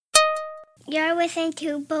You're listening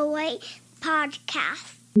to Beloit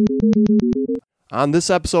Podcast. On this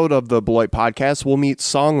episode of the Beloit Podcast, we'll meet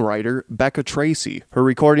songwriter Becca Tracy. Her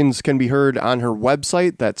recordings can be heard on her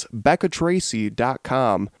website, that's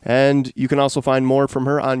beccatracy.com, and you can also find more from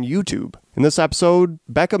her on YouTube. In this episode,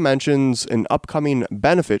 Becca mentions an upcoming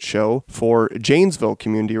benefit show for Janesville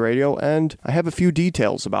Community Radio, and I have a few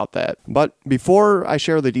details about that. But before I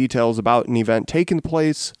share the details about an event taking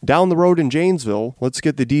place down the road in Janesville, let's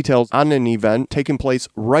get the details on an event taking place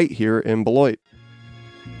right here in Beloit.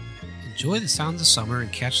 Enjoy the sounds of summer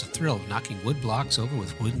and catch the thrill of knocking wood blocks over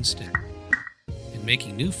with wooden stick and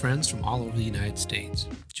making new friends from all over the United States.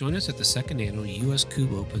 Join us at the second annual U.S.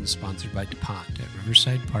 Cube Open sponsored by DuPont at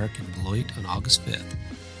Riverside Park in Beloit on August 5th.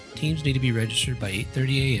 Teams need to be registered by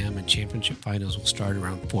 8:30 a.m. and championship finals will start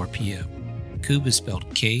around 4 p.m. Cube is spelled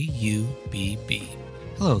K-U-B-B.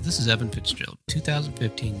 Hello, this is Evan Fitzgerald,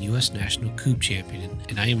 2015 U.S. National Cube Champion,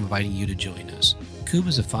 and I am inviting you to join us. Cube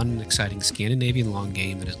is a fun and exciting Scandinavian long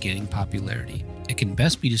game that is gaining popularity. It can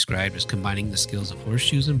best be described as combining the skills of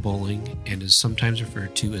horseshoes and bowling, and is sometimes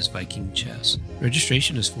referred to as Viking chess.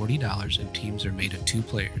 Registration is $40 and teams are made of 2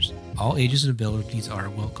 players. All ages and abilities are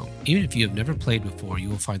welcome. Even if you have never played before, you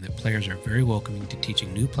will find that players are very welcoming to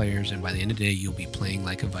teaching new players, and by the end of the day, you'll be playing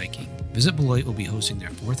like a Viking. Visit Beloit will be hosting their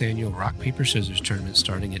 4th annual Rock, Paper, Scissors tournament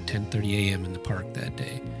starting at 10:30 a.m. in the park that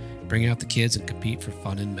day. Bring out the kids and compete for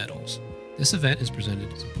fun and medals. This event is presented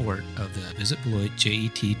in support of the Visit Beloit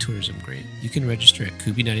JET Tourism Grant. You can register at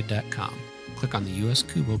CubeUnited.com. Click on the U.S.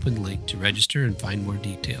 Cube Open link to register and find more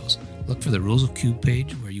details. Look for the Rules of Cube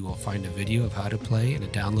page where you will find a video of how to play and a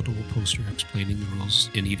downloadable poster explaining the rules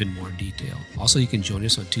in even more detail. Also, you can join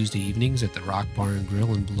us on Tuesday evenings at the Rock Bar and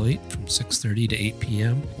Grill in Beloit from 6:30 to 8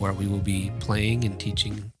 p.m. where we will be playing and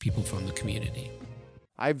teaching people from the community.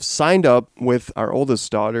 I've signed up with our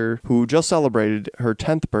oldest daughter, who just celebrated her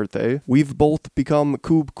 10th birthday. We've both become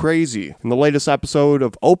Cube crazy. In the latest episode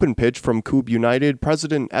of Open Pitch from Cube United,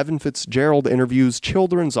 President Evan Fitzgerald interviews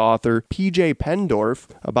children's author P.J. Pendorf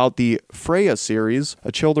about the Freya series,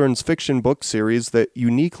 a children's fiction book series that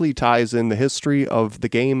uniquely ties in the history of the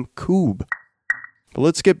game Cube. But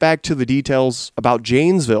let's get back to the details about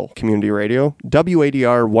Janesville Community Radio,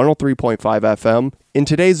 WADR 103.5 FM. In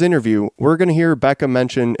today's interview, we're going to hear Becca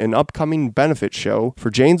mention an upcoming benefit show for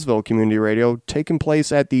Janesville Community Radio taking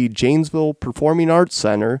place at the Janesville Performing Arts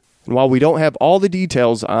Center. And while we don't have all the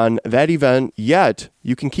details on that event yet,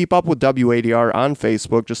 you can keep up with WADR on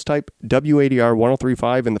Facebook. Just type WADR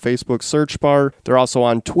 1035 in the Facebook search bar. They're also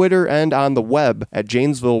on Twitter and on the web at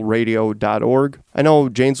janesvilleradio.org. I know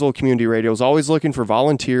Janesville Community Radio is always looking for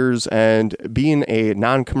volunteers, and being a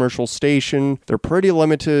non-commercial station, they're pretty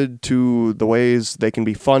limited to the ways they can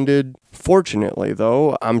be funded. Fortunately,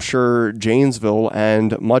 though, I'm sure Janesville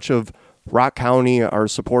and much of Rock County are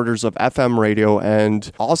supporters of FM radio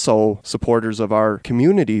and also supporters of our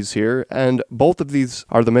communities here, and both of these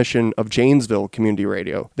are the mission of Janesville Community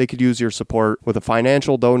Radio. They could use your support with a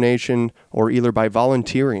financial donation or either by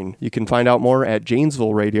volunteering. You can find out more at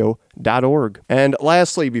janesvilleradio.org. And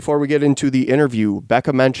lastly, before we get into the interview,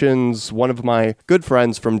 Becca mentions one of my good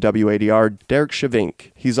friends from WADR, Derek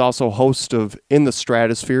Shavink. He's also host of In the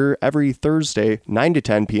Stratosphere every Thursday, 9 to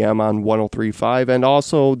 10 p.m. on 103.5, and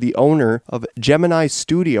also the owner of Gemini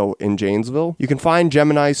Studio in Janesville. You can find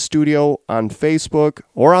Gemini Studio on Facebook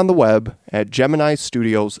or on the web at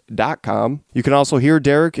GeminiStudios.com. You can also hear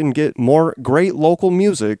Derek and get more great local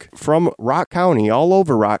music from Rock County, all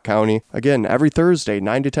over Rock County. Again, every Thursday,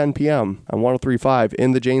 9 to 10 p.m. on 103.5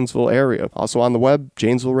 in the Janesville area. Also on the web,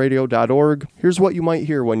 janesvilleradio.org. Here's what you might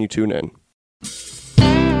hear when you tune in.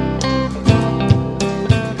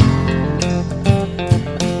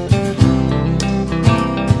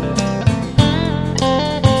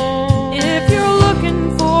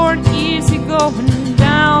 Going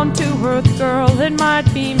down to earth, girl, it might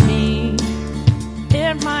be me.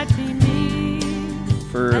 It might be me.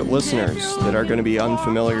 For listeners that are going to be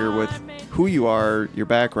unfamiliar with who you are, your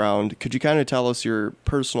background, could you kind of tell us your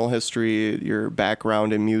personal history, your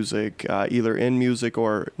background in music, either in music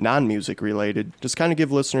or non-music related? Just kind of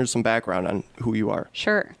give listeners some background on who you are.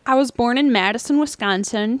 Sure. I was born in Madison,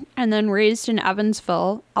 Wisconsin, and then raised in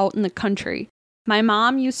Evansville, out in the country. My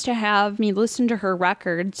mom used to have me listen to her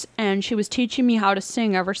records, and she was teaching me how to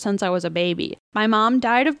sing ever since I was a baby. My mom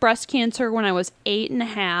died of breast cancer when I was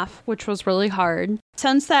 8.5, which was really hard.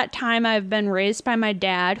 Since that time, I've been raised by my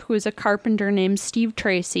dad, who is a carpenter named Steve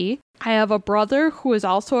Tracy. I have a brother who is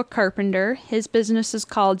also a carpenter. His business is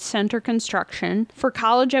called Center Construction. For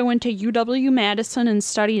college, I went to UW-Madison and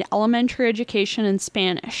studied elementary education and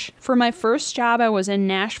Spanish. For my first job, I was in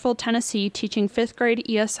Nashville, Tennessee, teaching 5th grade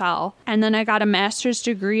ESL, and then I got a master's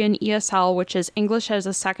degree in ESL, which is English as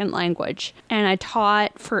a Second Language. And I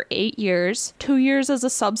taught for 8 years, 2 years as a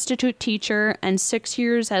substitute teacher, and 6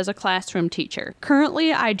 years as a classroom teacher.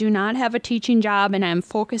 Currently, I do not have a teaching job, and I'm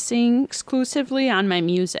focusing exclusively on my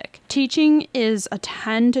music. Teaching is a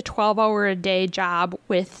 10 to 12 hour a day job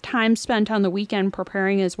with time spent on the weekend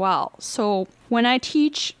preparing as well. So when I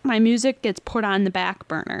teach, my music gets put on the back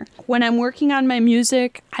burner. When I'm working on my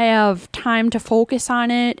music, I have time to focus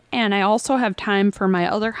on it, and I also have time for my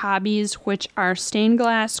other hobbies, which are stained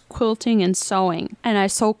glass, quilting, and sewing. And I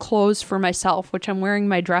sew clothes for myself, which I'm wearing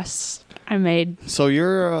my dress I made. So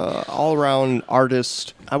you're an all-around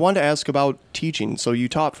artist. I wanted to ask about teaching. So you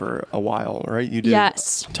taught for a while, right? You did.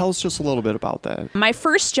 Yes. Tell us just a little bit about that. My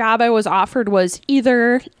first job I was offered was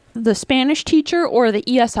either the Spanish teacher or the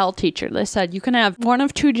ESL teacher. They said, you can have one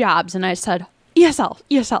of two jobs. And I said, ESL,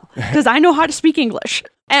 because I know how to speak English.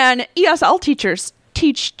 And ESL teachers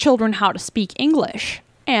teach children how to speak English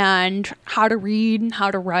and how to read and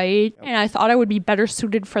how to write. And I thought I would be better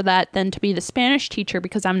suited for that than to be the Spanish teacher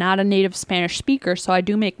because I'm not a native Spanish speaker, so I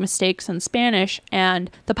do make mistakes in Spanish.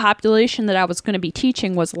 And the population that I was going to be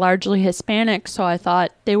teaching was largely Hispanic, so I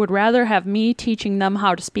thought they would rather have me teaching them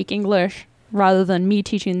how to speak English rather than me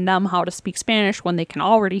teaching them how to speak Spanish when they can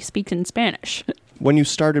already speak in Spanish. When you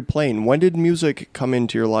started playing, when did music come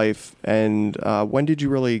into your life, and when did you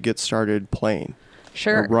really get started playing?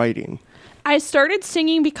 Sure. Or writing? I started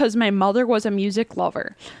singing because my mother was a music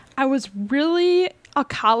lover. I was really a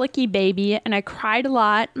colicky baby, and I cried a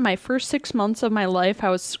lot. My first 6 months of my life, I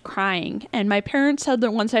was crying. And my parents said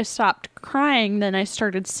that once I stopped crying, then I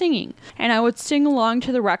started singing. And I would sing along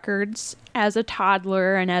to the records as a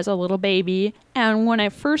toddler and as a little baby. And when I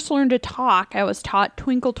first learned to talk, I was taught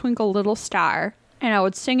Twinkle, Twinkle, Little Star, and I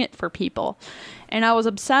would sing it for people. And I was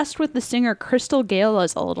obsessed with the singer Crystal Gayle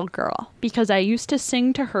as a little girl because I used to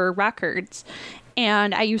sing to her records,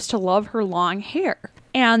 and I used to love her long hair.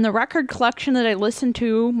 And the record collection that I listened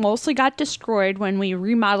to mostly got destroyed when we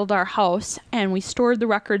remodeled our house, and we stored the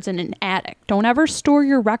records in an attic. Don't ever store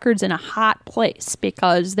your records in a hot place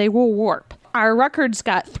because they will warp. Our records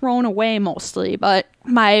got thrown away mostly, but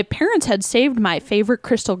my parents had saved my favorite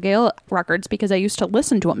Crystal Gayle records because I used to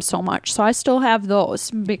listen to them so much. So I still have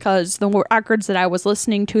those because the records that I was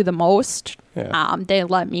listening to the most, they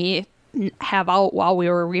let me have out while we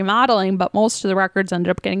were remodeling, but most of the records ended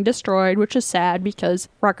up getting destroyed, which is sad because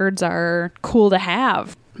records are cool to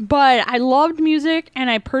have. But I loved music, and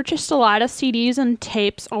I purchased a lot of CDs and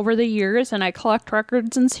tapes over the years, and I collect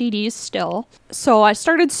records and CDs still. So I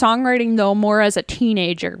started songwriting, though, more as a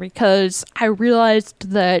teenager because I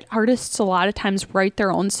realized that artists a lot of times write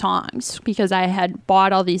their own songs because I had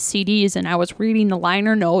bought all these CDs, and I was reading the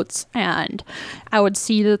liner notes, and I would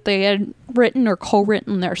see that they had written or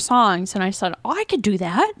co-written their songs, and I said, oh, I could do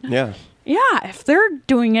that. Yeah, if they're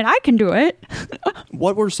doing it, I can do it.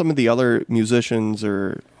 What were some of the other musicians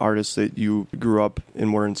or artists that you grew up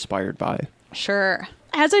and were inspired by? Sure.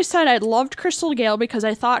 As I said, I loved Crystal Gayle because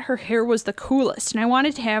I thought her hair was the coolest, and I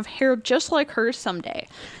wanted to have hair just like hers someday.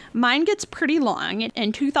 Mine gets pretty long.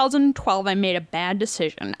 In 2012, I made a bad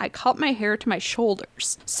decision. I cut my hair to my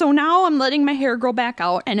shoulders. So now I'm letting my hair grow back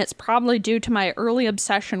out, and it's probably due to my early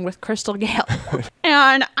obsession with Crystal Gayle.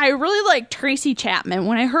 And I really like Tracy Chapman.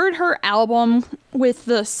 When I heard her album with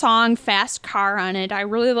the song Fast Car on it, I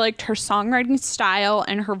really liked her songwriting style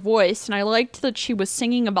and her voice, and I liked that she was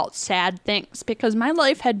singing about sad things because my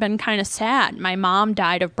life had been kind of sad. My mom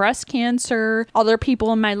died of breast cancer. Other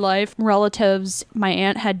people in my life, relatives, my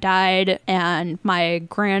aunt had died, and my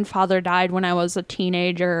grandfather died when I was a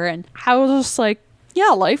teenager, and I was just like, yeah,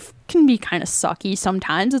 life can be kind of sucky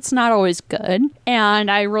sometimes. It's not always good. And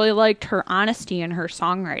I really liked her honesty in her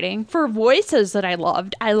songwriting. For voices that I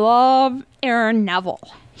love Aaron Neville.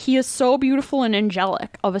 He is so beautiful and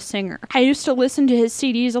angelic of a singer. I used to listen to his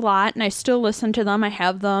CDs a lot, and I still listen to them. I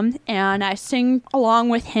have them, and I sing along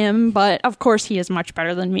with him, but of course he is much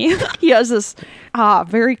better than me. He has this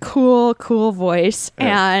very cool voice,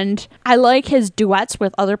 and I like his duets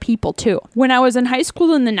with other people too. When I was in high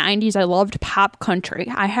school in the 90s, I loved pop country.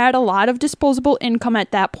 I had a lot of disposable income at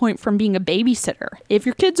that point from being a babysitter. If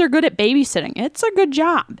your kids are good at babysitting, it's a good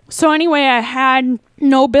job. So anyway, I had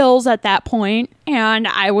no bills at that point, and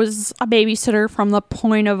I was a babysitter from the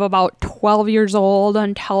point of about 12 years old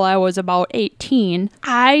until I was about 18.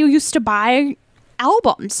 I used to buy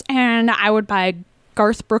albums, and I would buy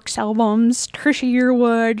Garth Brooks albums, Trisha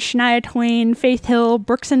Yearwood, Shania Twain, Faith Hill,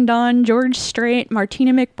 Brooks and Dunn, George Strait,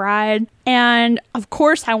 Martina McBride. And of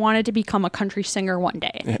course, I wanted to become a country singer one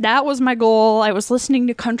day. That was my goal. I was listening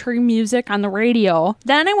to country music on the radio.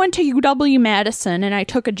 Then I went to UW-Madison and I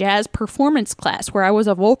took a jazz performance class where I was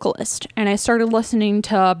a vocalist. And I started listening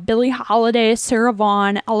to Billie Holiday, Sarah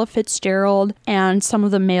Vaughan, Ella Fitzgerald, and some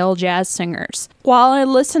of the male jazz singers. While I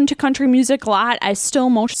listened to country music a lot, I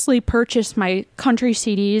still mostly purchased my country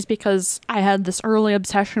CDs because I had this early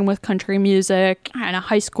obsession with country music and a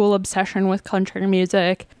high school obsession with country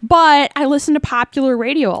music. But I listened to popular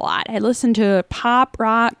radio a lot. I listened to pop,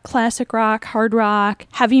 rock, classic rock, hard rock,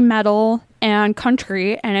 heavy metal, and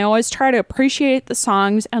country, and I always try to appreciate the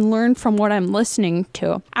songs and learn from what I'm listening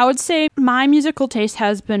to. I would say my musical taste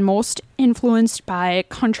has been most influenced by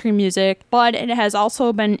country music, but it has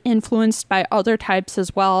also been influenced by other types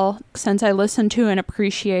as well, since I listen to and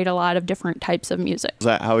appreciate a lot of different types of music. Is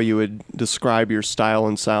that how you would describe your style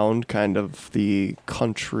and sound, kind of the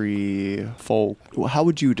country folk? How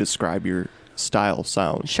would you describe your style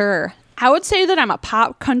sound? Sure. I would say that I'm a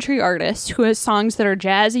pop country artist who has songs that are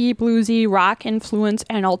jazzy, bluesy, rock influenced,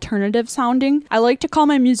 and alternative sounding. I like to call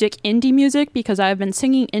my music indie music because I've been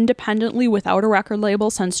singing independently without a record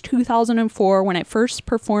label since 2004 when I first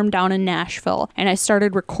performed down in Nashville, and I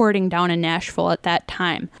started recording down in Nashville at that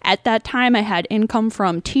time. At that time, I had income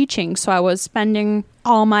from teaching, so I was spending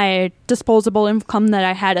all my disposable income that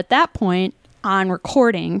I had at that point on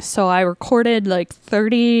recording. So I recorded like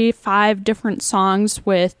 35 different songs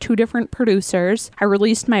with 2 different producers. I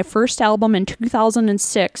released my first album in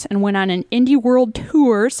 2006 and went on an indie world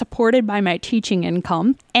tour supported by my teaching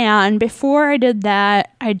income. And before I did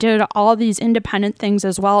that, I did all these independent things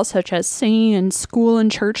as well, such as singing in school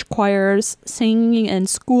and church choirs, singing in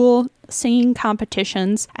school singing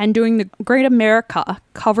competitions, and doing the Great America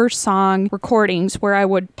cover song recordings where I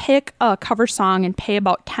would pick a cover song and pay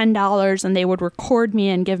about $10 and they would record me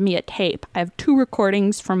and give me a tape. I have 2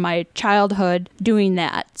 recordings from my childhood doing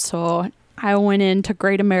that. So I went into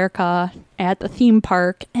Great America at the theme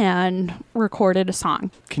park and recorded a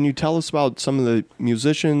song. Can you tell us about some of the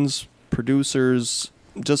musicians, producers,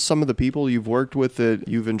 just some of the people you've worked with that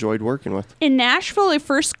you've enjoyed working with? In Nashville, I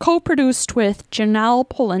first co-produced with Janelle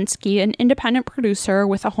Polinsky, an independent producer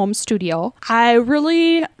with a home studio. I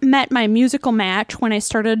really met my musical match when I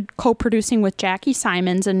started co-producing with Jackie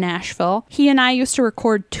Simons in Nashville. He and I used to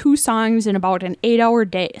record 2 songs in about an 8-hour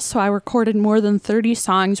day, so I recorded more than 30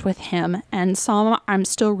 songs with him, and some I'm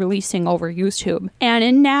still releasing over YouTube. And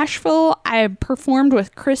in Nashville, I performed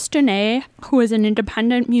with Chris Dene, who is an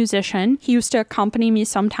independent musician. He used to accompany me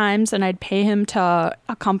sometimes and I'd pay him to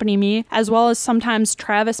accompany me, as well as sometimes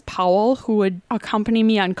Travis Powell, who would accompany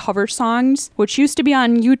me on cover songs, which used to be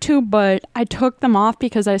on YouTube, but I took them off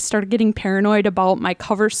because I started getting paranoid about my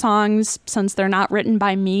cover songs since they're not written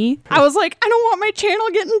by me. I was like, I don't want my channel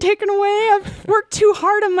getting taken away. I've worked too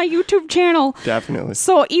hard on my YouTube channel. Definitely.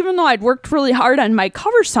 So even though I'd worked really hard on my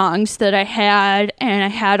cover songs that I had, and I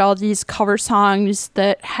had all these cover songs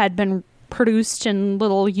that had been produced in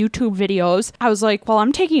little YouTube videos, I was like, well,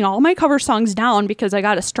 I'm taking all my cover songs down because I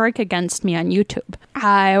got a strike against me on YouTube.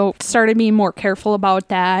 I started being more careful about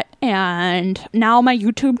that, and now my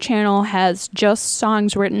YouTube channel has just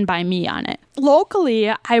songs written by me on it.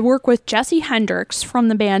 Locally, I work with Jesse Hendricks from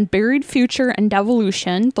the band Buried Future and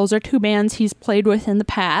Devolution. Those are 2 bands he's played with in the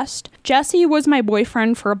past. Jesse was my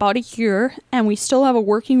boyfriend for about a year, and we still have a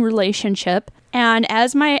working relationship. And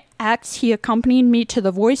as my ex, he accompanied me to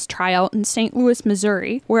the voice tryout in St. Louis,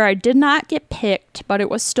 Missouri, where I did not get picked, but it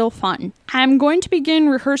was still fun. I'm going to begin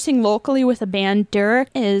rehearsing locally with a band Derek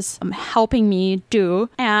is helping me do,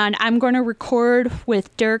 and I'm going to record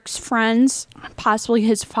with Derek's friends, possibly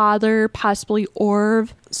his father, possibly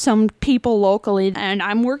Orv, some people locally, and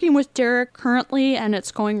I'm working with Derek currently, and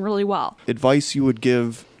it's going really well. Advice you would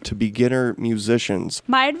give to beginner musicians?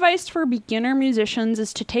 My advice for beginner musicians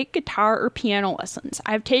is to take guitar or piano lessons.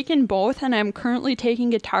 I've taken both, and I'm currently taking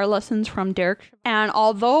guitar lessons from Derek. And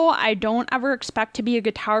although I don't ever expect to be a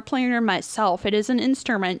guitar player myself, it is an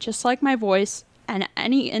instrument just like my voice, and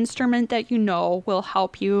any instrument that you know will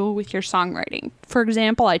help you with your songwriting. For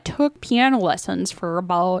example, I took piano lessons for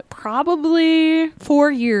about probably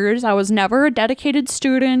 4 years. I was never a dedicated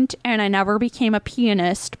student and I never became a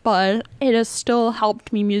pianist, but it has still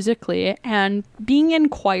helped me musically. And being in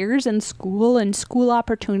choirs in school and school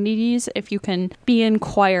opportunities, if you can be in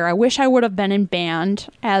choir, I wish I would have been in band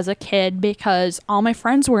as a kid because all my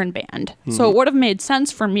friends were in band. Mm-hmm. So it would have made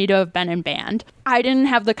sense for me to have been in band. I didn't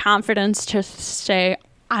have the confidence to say,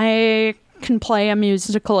 I can play a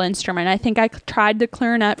musical instrument. I think I tried the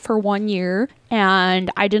clarinet for 1 year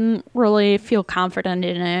and I didn't really feel confident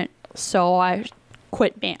in it, so I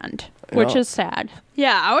quit band, which is sad.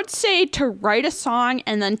 Yeah, I would say to write a song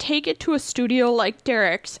and then take it to a studio like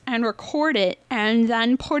Derek's and record it and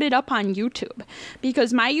then put it up on YouTube,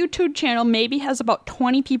 because my YouTube channel maybe has about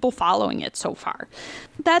 20 people following it so far.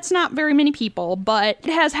 That's not very many people, but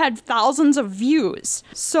it has had thousands of views.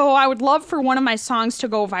 So I would love for one of my songs to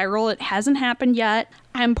go viral. It hasn't happened yet.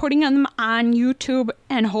 I'm putting them on YouTube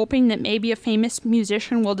and hoping that maybe a famous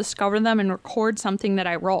musician will discover them and record something that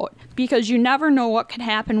I wrote, because you never know what could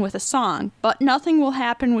happen with a song, but nothing will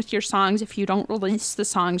happen with your songs if you don't release the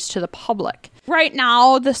songs to the public. Right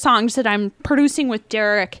now, the songs that I'm producing with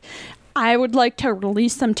Derek, I would like to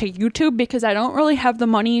release them to YouTube because I don't really have the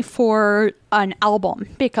money for an album,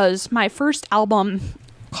 because my first album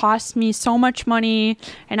cost me so much money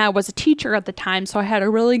and I was a teacher at the time, so I had a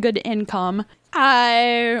really good income.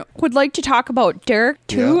 I would like to talk about Derek,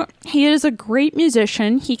 too. Yeah. He is a great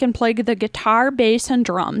musician. He can play the guitar, bass, and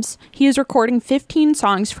drums. He is recording 15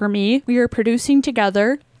 songs for me. We are producing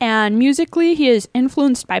together. And musically, he is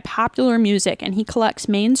influenced by popular music, and he collects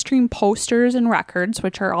mainstream posters and records,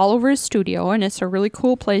 which are all over his studio, and it's a really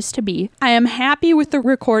cool place to be. I am happy with the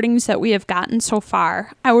recordings that we have gotten so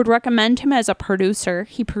far. I would recommend him as a producer.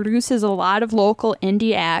 He produces a lot of local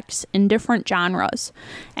indie acts in different genres,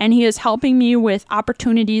 and he is helping me with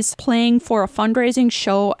opportunities playing for a fundraising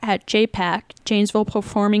show at JPAC, Janesville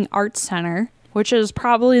Performing Arts Center, which is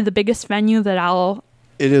probably the biggest venue that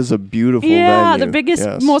It is a beautiful venue. Yeah, the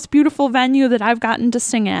biggest, most beautiful venue that I've gotten to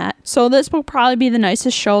sing at. So this will probably be the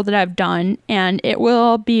nicest show that I've done, and it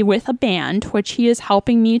will be with a band, which he is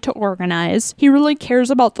helping me to organize. He really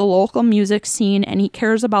cares about the local music scene, and he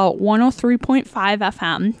cares about 103.5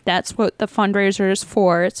 FM. That's what the fundraiser is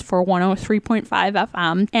for. It's for 103.5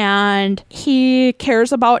 FM. And he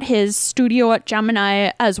cares about his studio at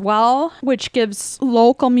Gemini as well, which gives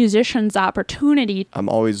local musicians opportunity. I'm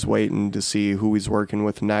always waiting to see who he's working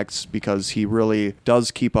with next, because he really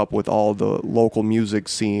does keep up with all the local music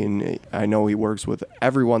scene. I know he works with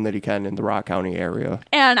everyone that he can in the Rock County area.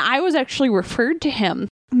 And I was actually referred to him.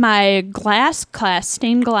 My glass class,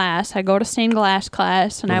 stained glass, I go to stained glass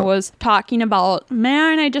class, and I was talking about,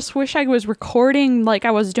 man, I just wish I was recording like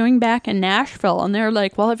I was doing back in Nashville. And they're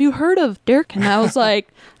like, well, have you heard of Derek? And I was like,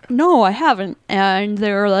 no, I haven't. And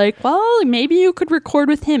they were like, well, maybe you could record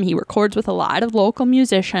with him. He records with a lot of local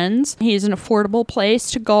musicians. He's an affordable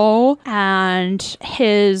place to go, and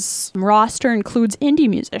his roster includes indie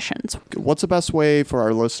musicians. What's the best way for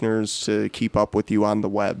our listeners to keep up with you on the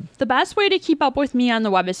web? The best way to keep up with me on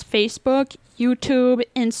the web is Facebook, YouTube,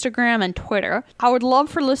 Instagram, and Twitter. I would love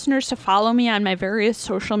for listeners to follow me on my various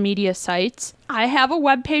social media sites. I have a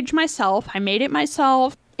webpage myself. I made it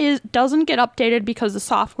myself. It doesn't get updated because the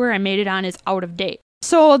software I made it on is out of date.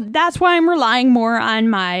 So that's why I'm relying more on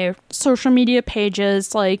my social media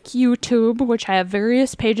pages like YouTube, which I have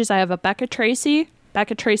various pages. I have a Becca Tracy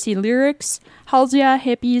Lyrics, Halsey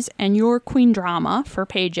Hippies, and Your Queen Drama for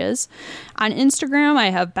pages. On Instagram, I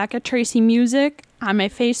have Becca Tracy Music. On my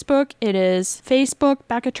Facebook, it is Facebook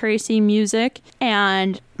Becca Tracy Music,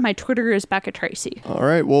 and my Twitter is Becca Tracy. All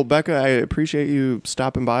right. Well, Becca, I appreciate you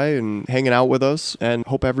stopping by and hanging out with us, and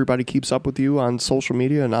hope everybody keeps up with you on social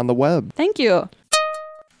media and on the web. Thank you.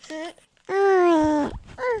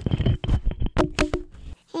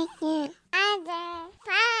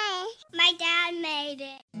 My dad made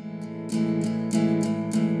it.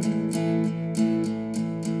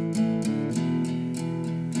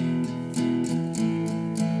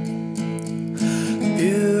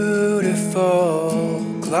 Beautiful,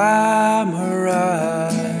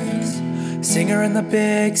 glamorized singer in the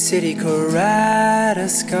big city, Coretta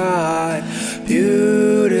Scott.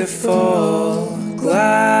 Beautiful,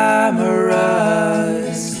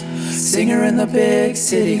 glamorized singer in the big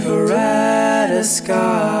city, Coretta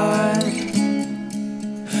Scott.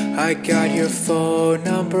 I got your phone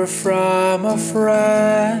number from a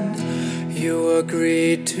friend. You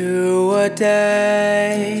agreed to a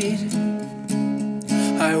date.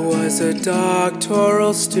 I was a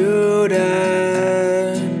doctoral student.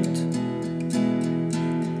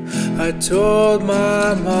 I told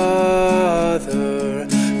my mother,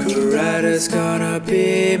 Coretta's gonna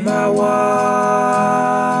be my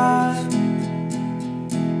wife.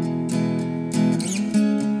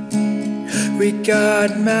 We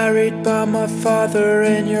got married by my father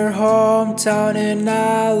in your hometown in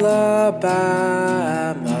Alabama.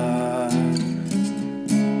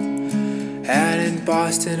 And in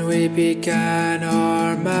Boston we began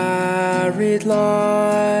our married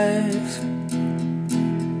life.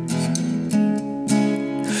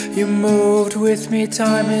 You moved with me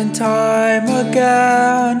time and time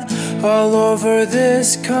again, all over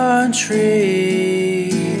this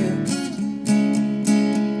country.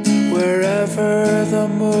 Wherever the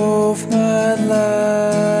movement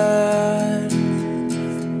led,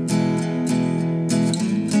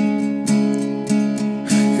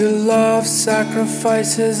 your love,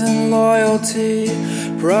 sacrifices, and loyalty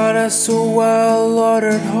brought us a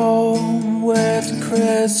well-ordered home with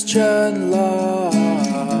Christian love.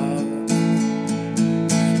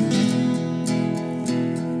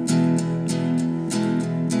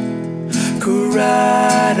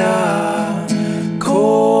 Coretta,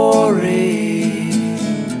 Corey,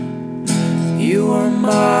 you are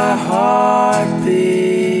my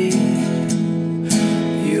heartbeat.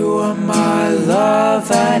 You are my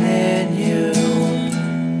love, and in you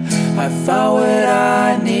I found what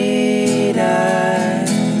I needed.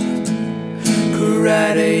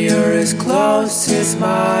 Coretta, you're as close as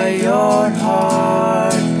my own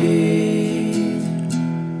heartbeat.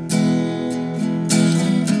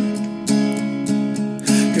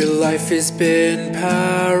 Your life has been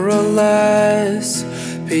perilous.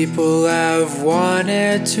 People have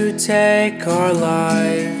wanted to take our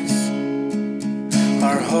lives.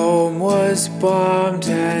 Our home was bombed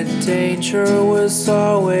and danger was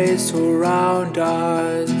always around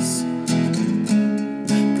us.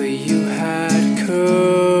 But you had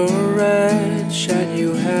courage and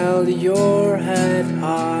you held your head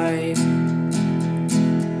high.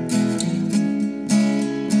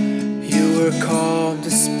 You were calm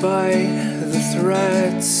despite the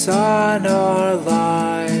threats on our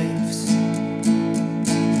lives.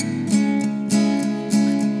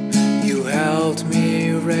 You helped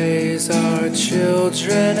me raise our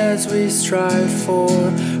children as we strive for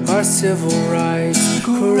our civil rights.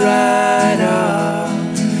 Coretta,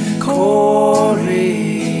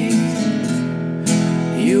 Corey,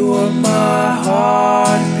 you are my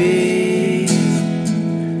heartbeat.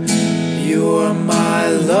 You are my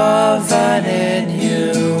love, and in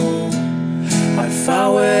you I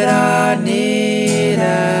found what I needed.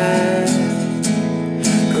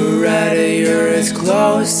 Coretta, you're as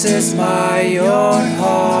close as my own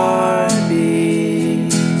heartbeat.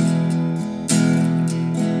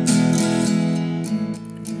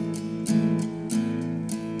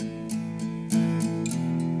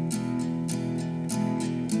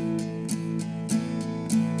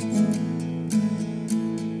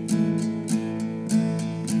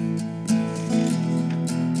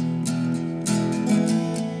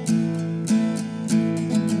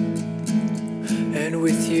 And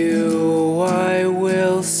with you I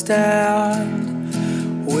will stand,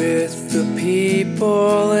 with the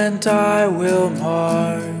people and I will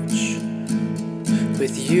march.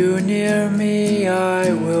 With you near me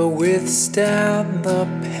I will withstand the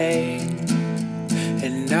pain,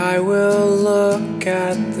 and I will look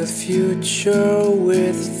at the future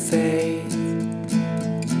with faith.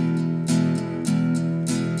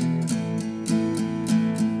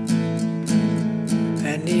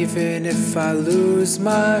 And even if I lose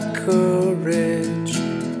my courage,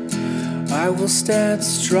 I will stand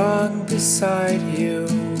strong beside you.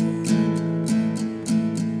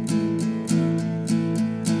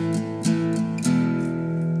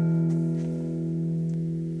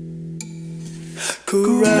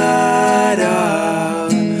 Coretta,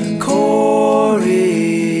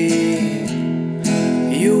 Corey,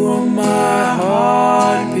 you are my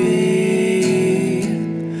heartbeat.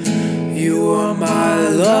 You are my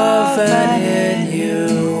love, and in you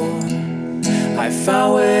I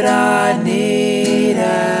found what I needed.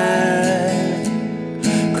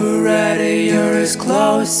 Coretta, you're as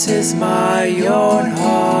close as my own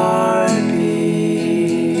heartbeat.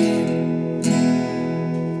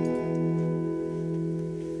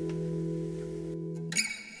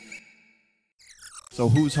 So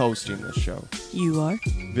who's hosting this show? You are?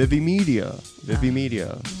 Vivi Media. Vivi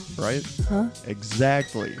Media, right? Huh?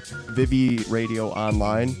 Exactly. Vivi Radio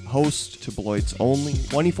Online, host to Beloit's only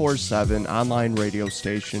 24/7 online radio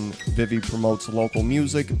station. Vivi promotes local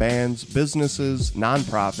music, bands, businesses,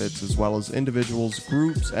 nonprofits, as well as individuals,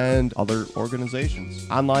 groups, and other organizations.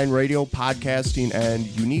 Online radio, podcasting, and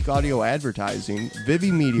unique audio advertising,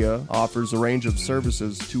 Vivi Media offers a range of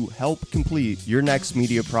services to help complete your next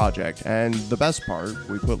media project. And the best part,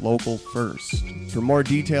 we put local first. For more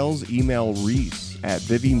details, email Reese at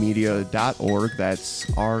vivimedia.org. That's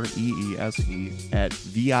REESE at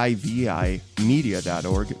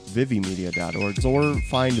VIVImedia.org, vivimedia.org. Or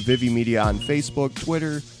find Vivi Media on Facebook,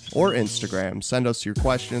 Twitter, or Instagram. Send us your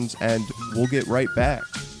questions and we'll get right back.